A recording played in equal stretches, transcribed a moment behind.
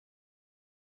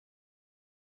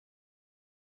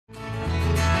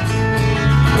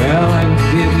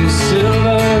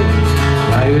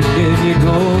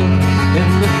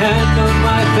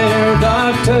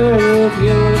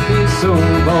so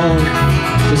bold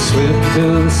to slip to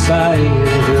the side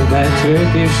of that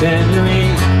Turkish enemy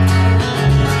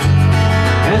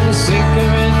and to sink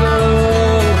her in the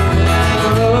road,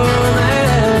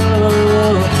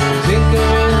 sink her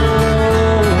in the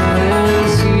rolling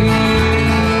sea.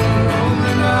 Old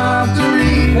enough to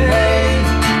repay,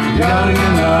 young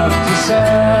enough to sell.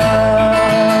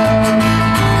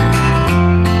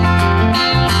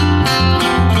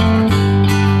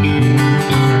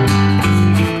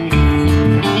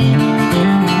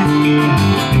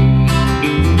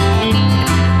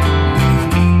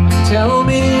 Tell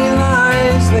me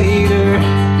lies later,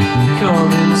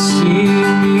 come and see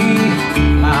me.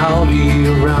 I'll be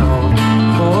around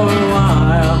for a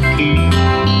while.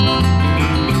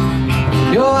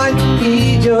 Yo, I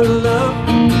need your love,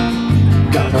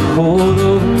 got a hold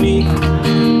of me.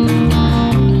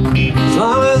 As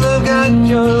long as I've got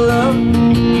your love,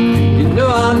 you know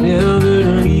I'll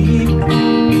never leave.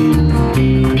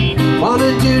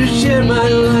 Wanted to share my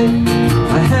life,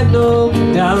 I had no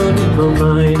doubt in my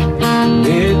mind.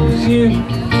 It was you,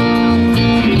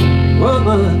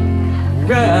 woman,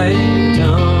 right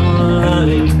on.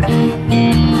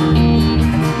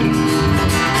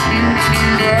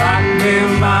 Rock me,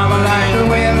 mama, like the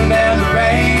wind and the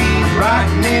rain. Rock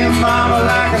me, mama,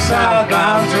 like a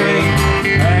southbound train.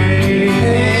 Hey,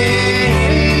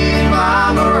 hey,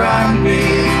 mama, rock me.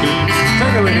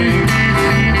 Take it away.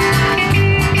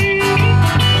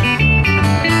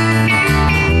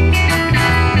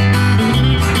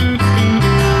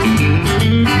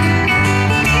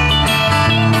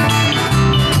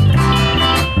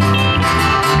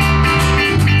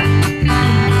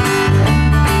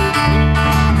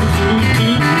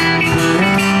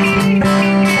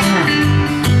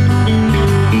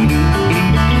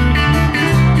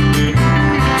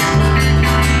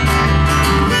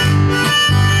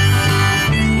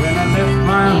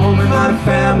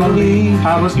 Family,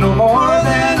 I was no more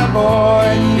than a boy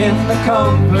in the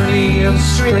company of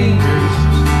strangers,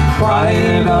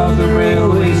 quiet of the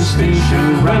railway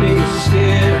station, running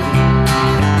scared.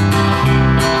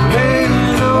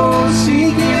 Laying low,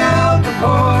 seeking out the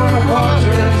poor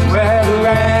quarters where the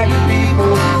ragged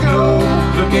people go,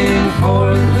 looking for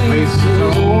the places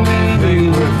only they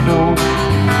would know.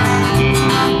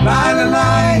 Lie, lie,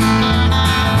 lie,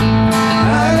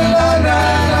 lie, lie,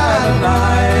 lie,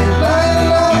 lie, lie.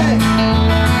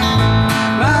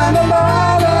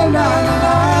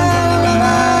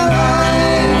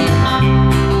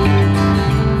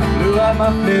 My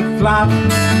flip-flop,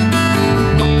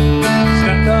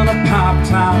 stepped on a pop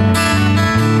top,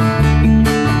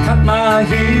 cut my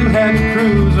heel, had to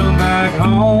cruise on back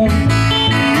home.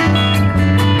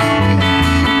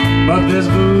 But there's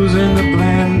booze in the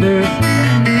blender,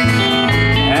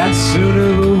 and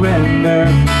sooner will render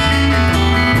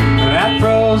that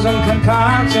frozen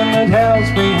concoction that helps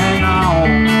me hang on.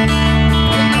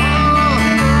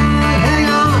 Hang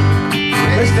on,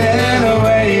 wasting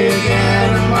away again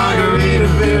in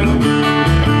Margaritaville,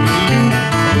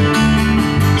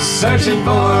 searching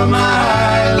for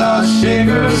my lost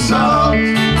shaker of salt.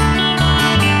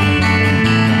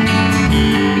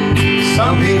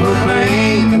 Some people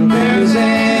claim that there's a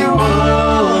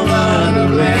woman to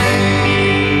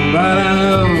blame, but I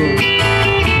know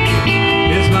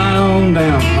it's my own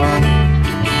damn fault.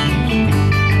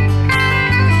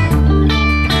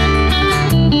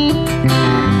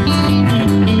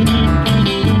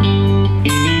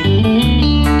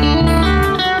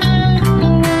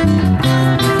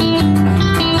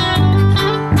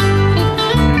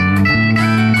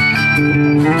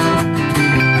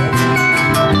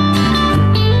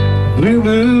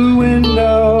 Blue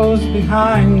windows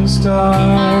behind the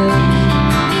stars,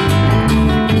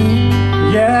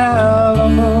 yellow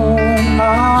moon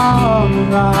on the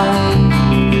rise,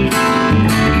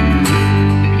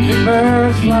 the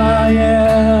birds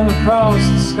flying across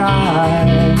the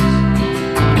skies,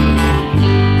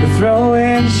 the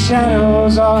throwing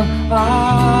shadows on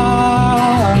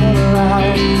our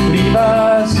eyes. Leave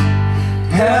us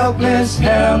helpless,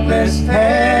 helpless,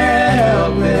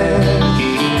 helpless.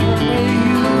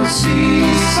 See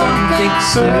something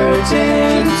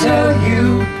certain to tell you,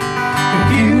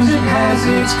 confusion has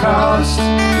its cost.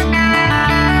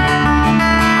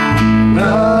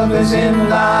 Love isn't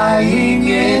lying,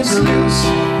 it's loose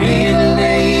in a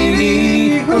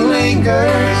lady who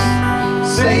lingers,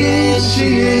 saying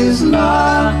she is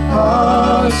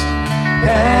lost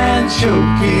and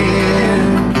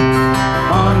choking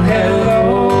on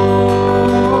hello.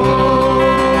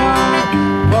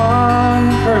 One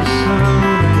person,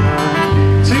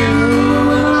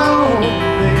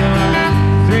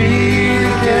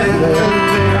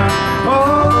 oh,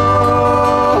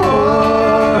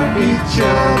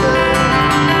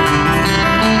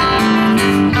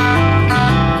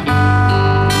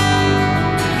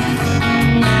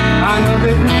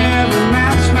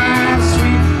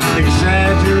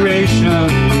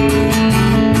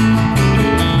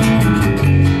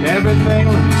 everything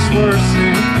looks worse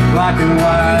in black and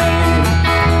white.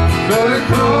 Could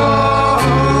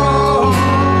crow,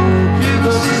 give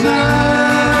us his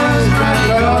nice bright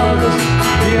colors,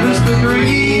 give us the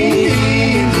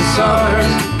greens of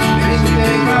stars,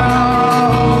 make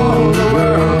all the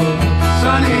world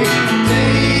sunny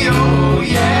day. Oh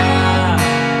yeah,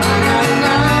 I got a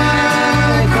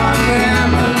Nikon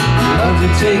camera, love to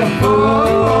take a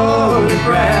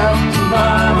photograph.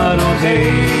 Mama, don't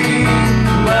take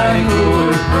my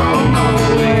Kodachrome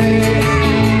away.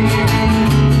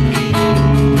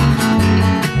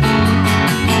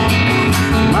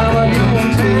 Mama,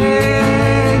 don't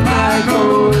take my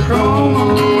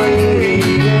Kodachrome away.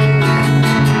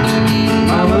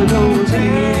 Mama, don't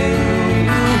take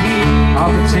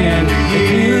all the tender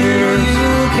years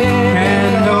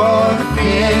and all the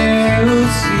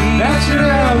fears that your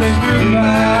elders grew by.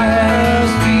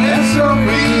 And so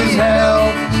please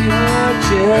help your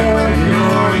children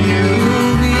or you.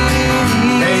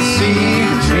 They see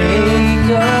the truth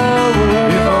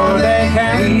before they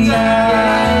can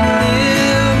die.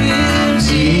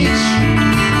 Teach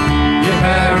your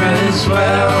parents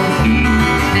well,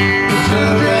 the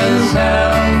children's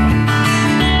hell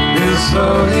will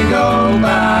slowly go by.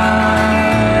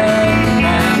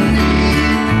 And feed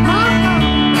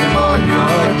them on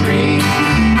your dreams,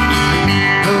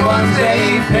 the ones they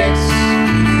fix,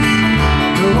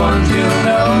 the ones you'll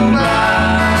know by.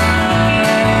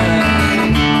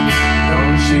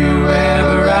 Don't you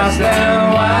ever ask them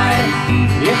why,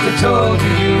 if they told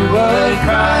you you would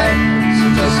cry. So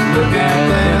just look at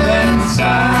them and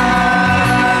sigh.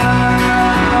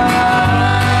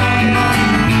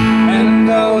 And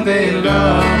though they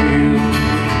love you,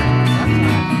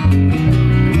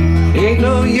 ain't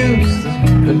no use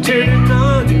turning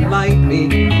on you like me.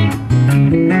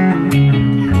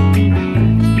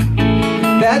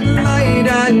 That light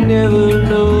I never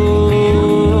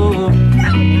know.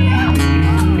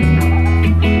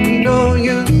 No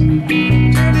use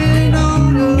turning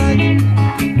on the light.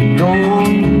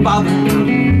 Don't bother me.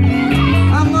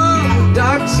 I'm on the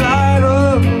dark side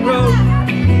of the road.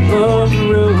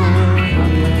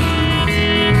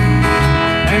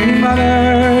 and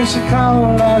mother, she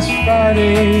called last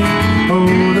Friday.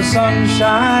 Oh, the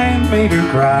sunshine made her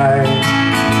cry.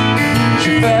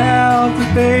 She felt the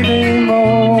baby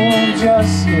moan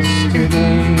just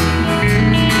yesterday.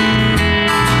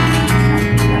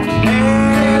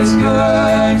 It's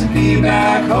good to be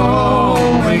back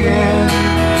home again.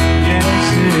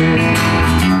 Yes, it is.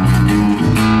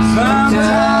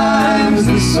 Sometimes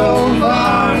this so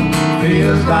far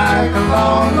feels like a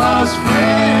long lost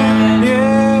friend.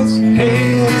 Yes,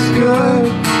 it's good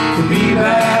to be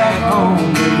back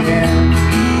home again.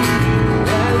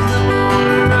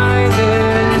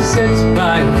 Sits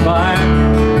by the fire,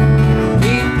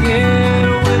 eating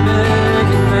women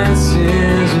and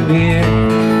masses of beer.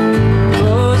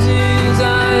 Closing his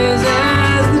eyes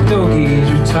as the doggies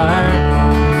retire.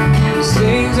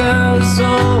 Sings out a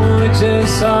song which is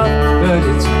soft but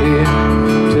it's clear,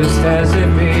 just as it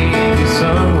maybe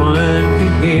someone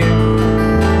can hear.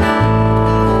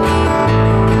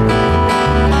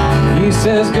 He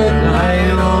says good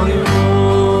night on your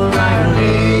moonlight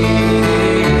lane.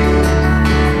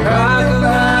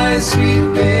 Sweet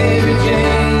baby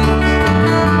Jane.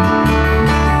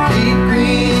 Deep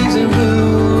greens and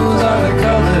blues are the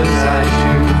colors I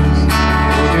choose.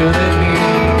 Won't you let me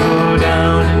go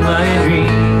down in my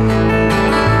dream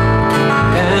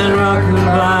and rock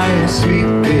goodbye, sweet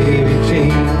baby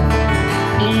Jane.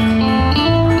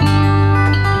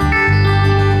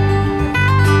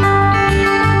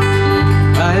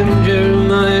 I'm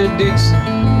Jeremiah Dixon,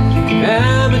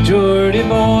 I'm a Geordie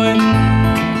boy.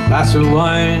 Glass of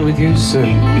wine with you, sir,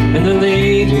 and the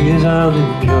ladies I'll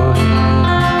enjoy.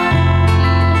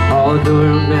 All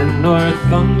Durham and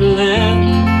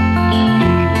Northumberland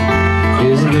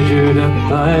is measured up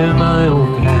by my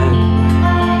own hand.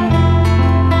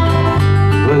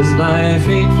 Was my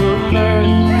fate from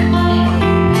birth,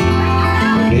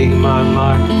 I make my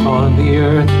mark upon the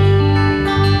earth.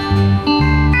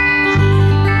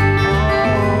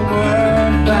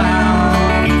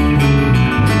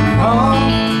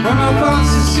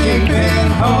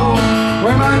 Sleeping home,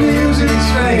 where my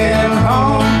music's playing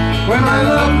home, where my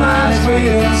love lies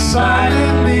waiting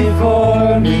silently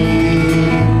for me.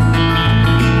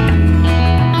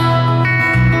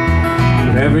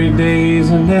 Every day's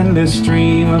an endless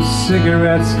stream of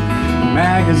cigarettes and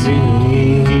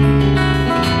magazines.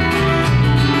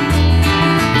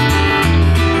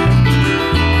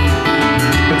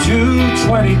 But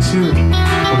 222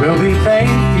 will be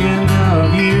thinking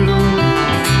of you.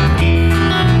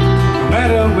 No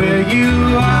matter where you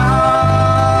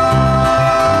are,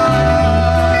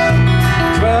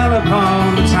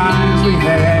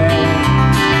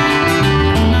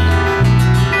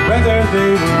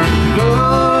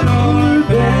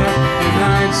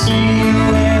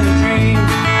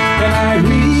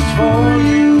 for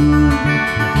you,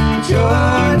 but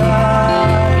you're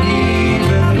not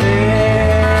even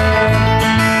there.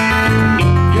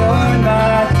 You're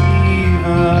not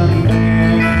even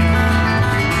there.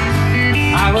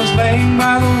 I was laying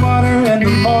by the water in the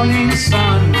morning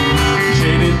sun,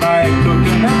 shaded by a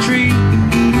coconut tree.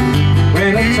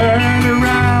 When I turned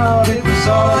around, it was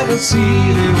all I could see.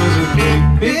 There was a great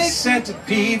big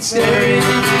centipede staring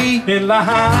at me in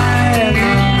Lahaina.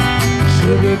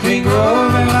 Sugar cane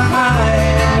grove in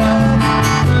Lahaina,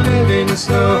 living in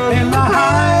snow in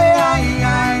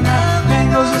Lahaina.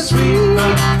 Mangoes are sweet,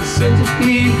 but the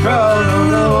centipede crawled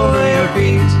all over your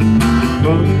feet.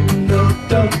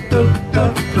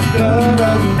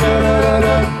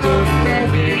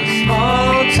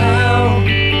 Small town,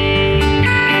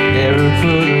 never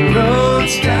put the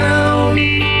roads down.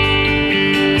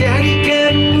 Daddy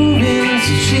kept moving,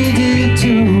 so she did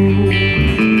too.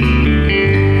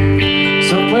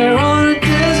 Somewhere on a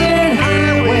desert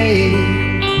highway,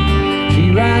 she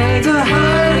rides a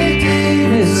Harley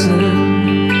Davidson,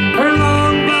 her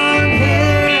long blonde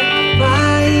hair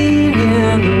flying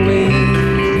in the wind.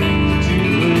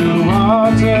 Blue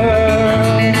water,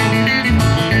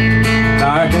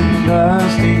 dark and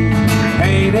dusty,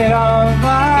 painted on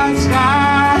the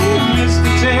sky.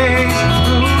 Misty taste of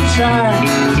moonshine,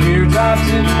 teardrops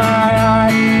in my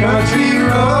eye. Country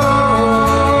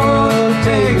road,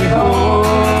 take it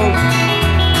home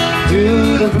to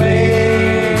the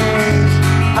place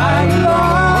I belong.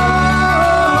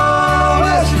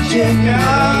 West Virginia,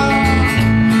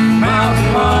 Mountain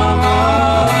Mama,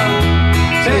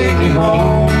 take me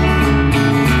home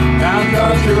down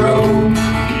country road.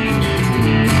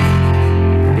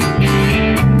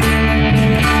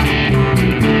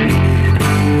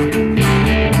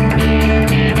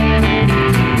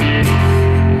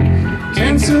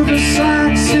 Silver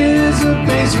saxes, a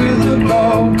bass with a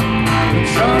bow. The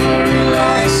drummer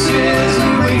relaxes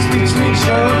and waits between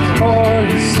shows for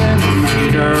his symphony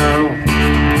girl.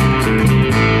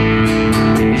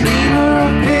 Dreamer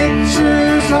of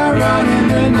pictures are running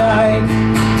the night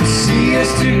to see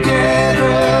us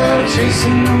together,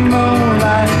 chasing the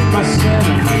moonlight, my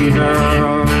symphony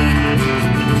girl.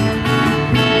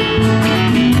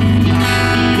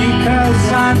 Because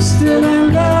I'm still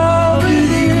in love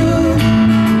with you,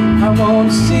 I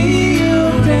won't see you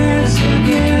dance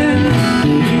again.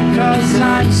 Because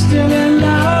I'm still in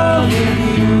love with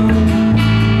you.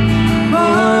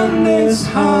 On this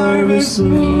harvest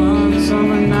moon,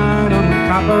 summer night on the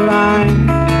copper line,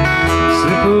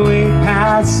 slip away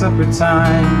past supper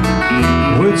time,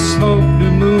 wood smoke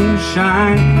and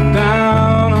moonshine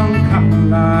down on the copper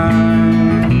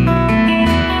line.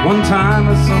 One time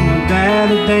I saw my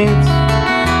daddy dance,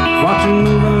 watch him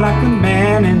moving like a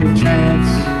man in a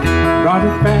trance. Brought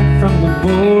it back from the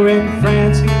war in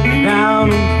France, down on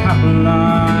the copper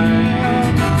line.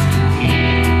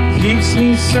 Keeps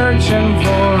me searching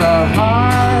for a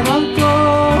heart of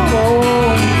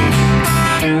gold,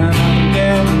 and I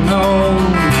never know.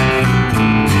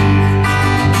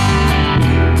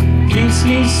 Keeps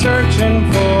me searching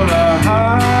for a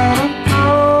heart of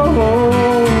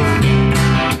gold,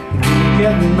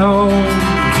 getting old.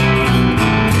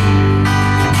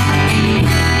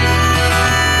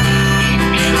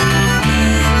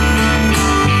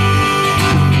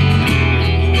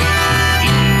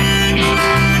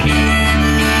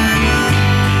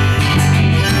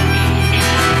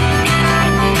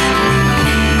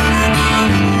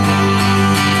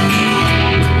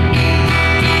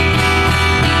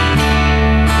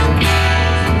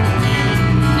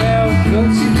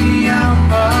 Good to be out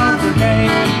of the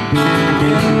game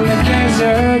in the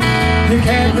desert. You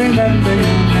can't remember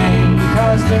your name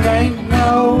because there ain't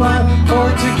no one for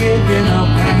to give you no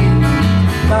pain.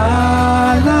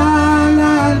 La la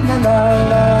la la la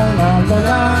la la la la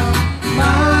la.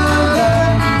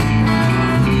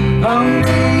 Long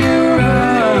may you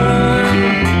run,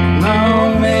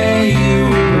 long may you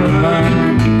run.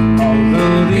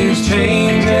 Although these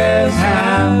changes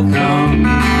have come,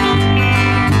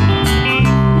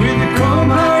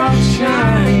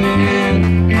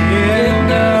 shining in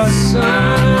the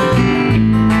sun,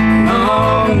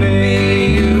 long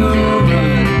may you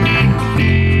run.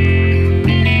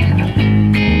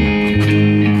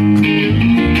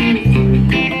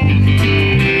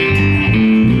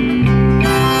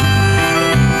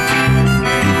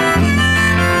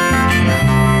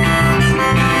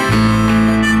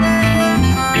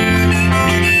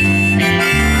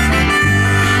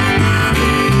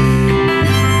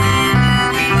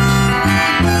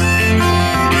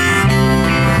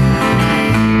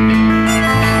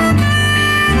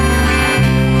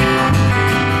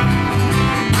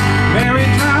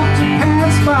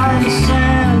 by the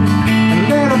sand and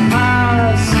let a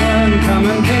person come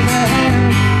and take a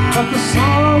hand. But the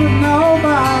song that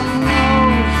nobody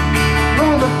knows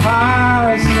where the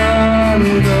person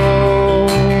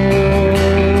goes.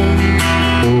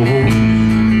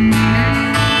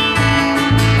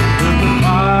 Where the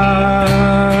person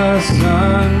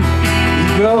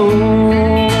goes.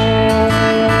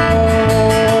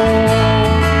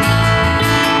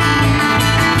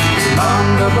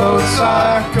 Boats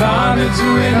are coming to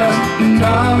us,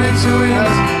 coming to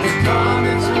us,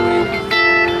 coming to us.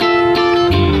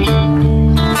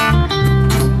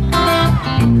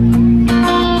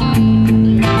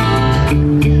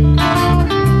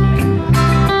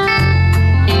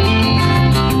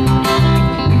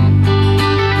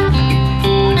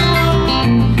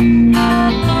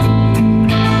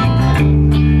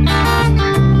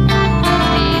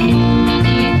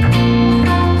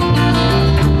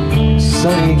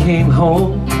 Sunny came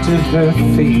home to her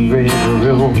favorite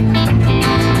room.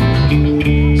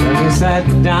 Sunny sat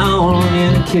down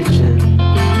in the kitchen,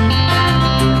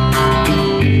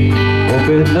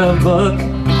 opened a book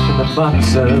and a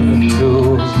box of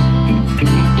tools.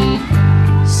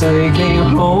 Sunny came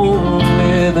home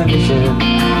with a mission.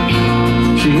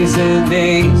 She said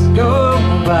days go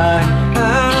by,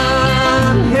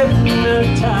 I'm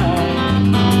hypnotized.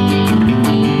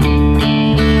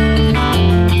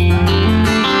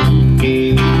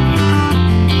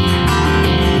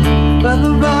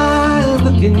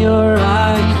 In your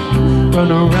eyes,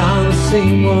 run around the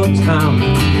same old town.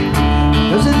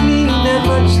 Doesn't mean that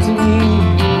much to me,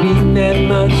 mean that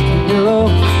much to you.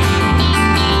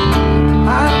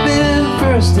 I've been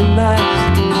first and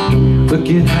last. Look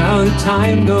at how the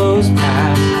time goes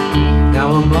past. Now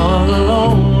I'm all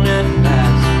alone at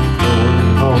last,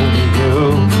 going home to you.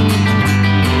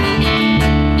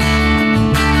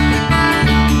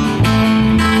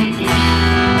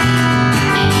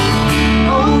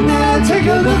 Take a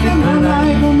look at my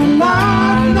life, I'm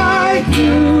alive like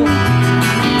you.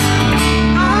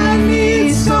 I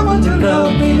need someone to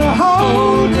love me the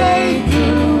whole day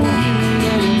through.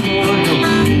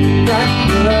 That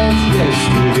was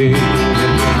yesterday.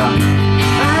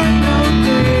 I know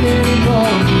it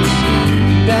anymore.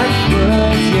 That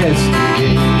was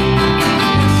yesterday.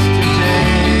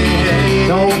 Yesterday.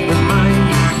 Don't remind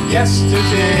me.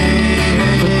 Yesterday.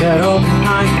 Put that all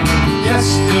behind me.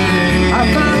 Yesterday. I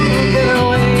found a better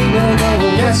way to go.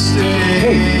 Yesterday.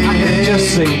 Hey, I can just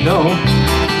say no.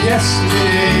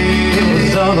 Yesterday. It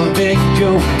was all a big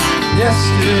joke.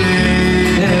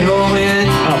 Yesterday. And it all went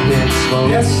up in smoke.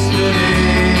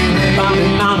 Yesterday. Found it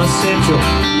non-essential.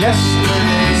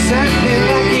 Yesterday. Sat here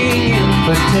lacking in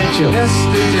potential.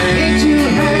 Yesterday. Ain't you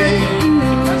heard?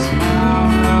 That's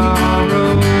how I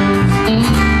rose.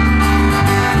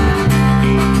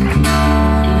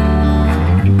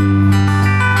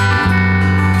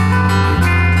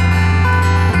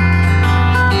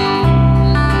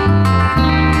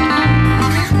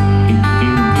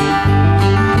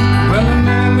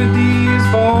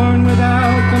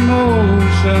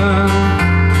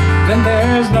 Then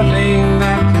there's nothing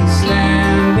that can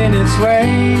stand in its way.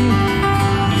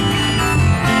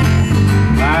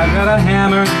 I've got a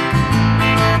hammer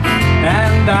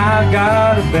and I've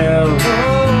got a bell,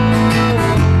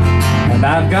 and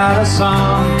I've got a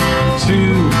song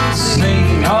to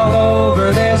sing all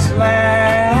over this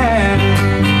land.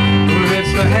 For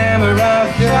it's the hammer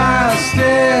of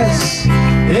justice,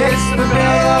 it's the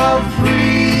bell of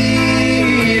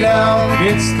freedom,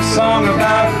 it's the song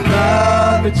about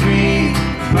love between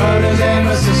brothers and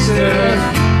sisters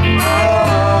all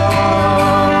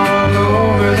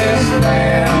over this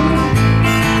land,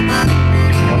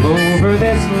 all over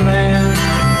this land.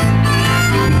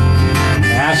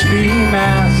 Ashby,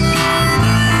 Mass.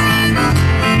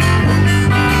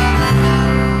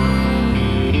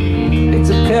 It's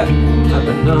a pep, I've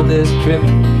been on this trip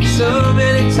so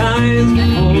many times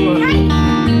before.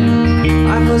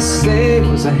 I must say it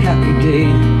was a happy day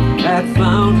that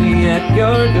found me at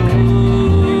your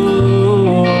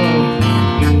door.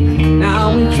 Now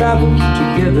we travel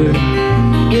together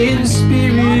in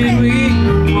spirit, we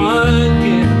are one,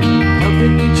 yeah,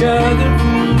 helping each other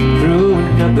through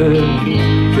another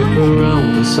trip around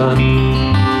the sun.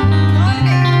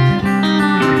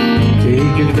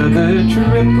 Take another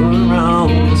trip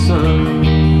around the sun.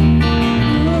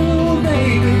 Oh,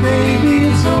 baby, baby,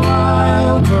 it's a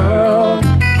wild world.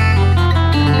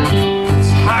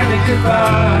 It's hard to get by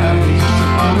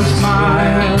on a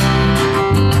smile.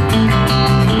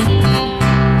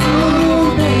 Oh,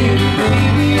 baby,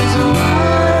 baby, it's a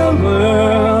wild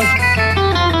world.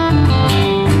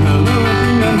 And I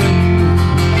love you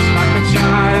just like a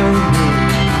child.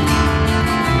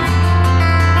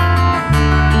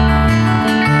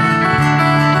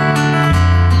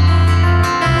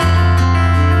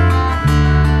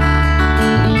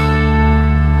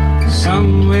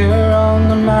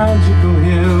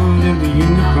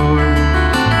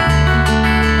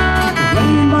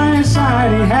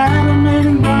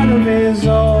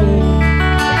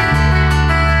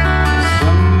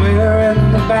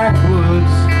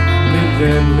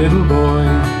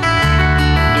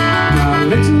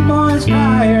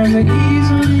 inspired to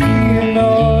easily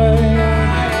annoy.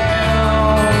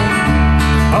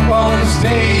 Up on the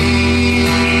stage,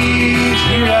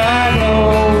 here I go,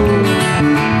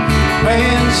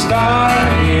 playing the star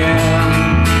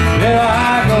again. There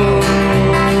I go,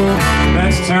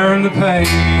 let's turn the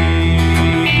page.